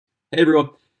Hey everyone.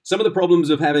 Some of the problems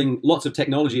of having lots of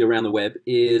technology around the web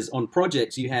is on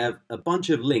projects you have a bunch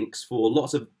of links for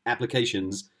lots of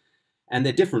applications and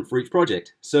they're different for each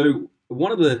project. So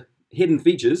one of the hidden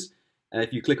features,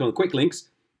 if you click on quick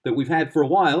links, that we've had for a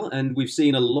while and we've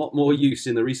seen a lot more use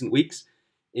in the recent weeks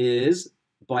is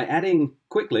by adding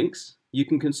quick links, you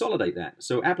can consolidate that.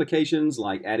 So applications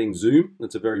like adding Zoom,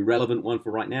 that's a very relevant one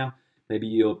for right now. Maybe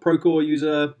you're a Procore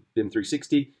user, BIM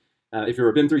 360. If you're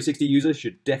a BIM 360 user, you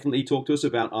should definitely talk to us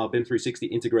about our BIM 360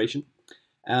 integration.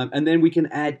 And then we can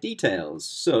add details.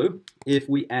 So if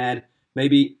we add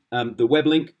maybe the web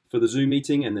link for the Zoom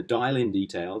meeting and the dial-in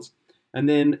details, and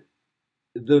then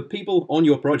the people on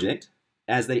your project,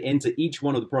 as they enter each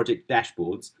one of the project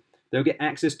dashboards, they'll get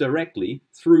access directly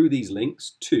through these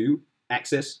links to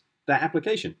access that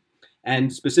application.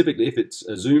 And specifically, if it's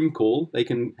a Zoom call, they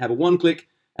can have a one-click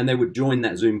and they would join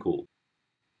that Zoom call.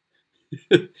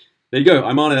 There you go.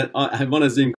 I'm on a Zoom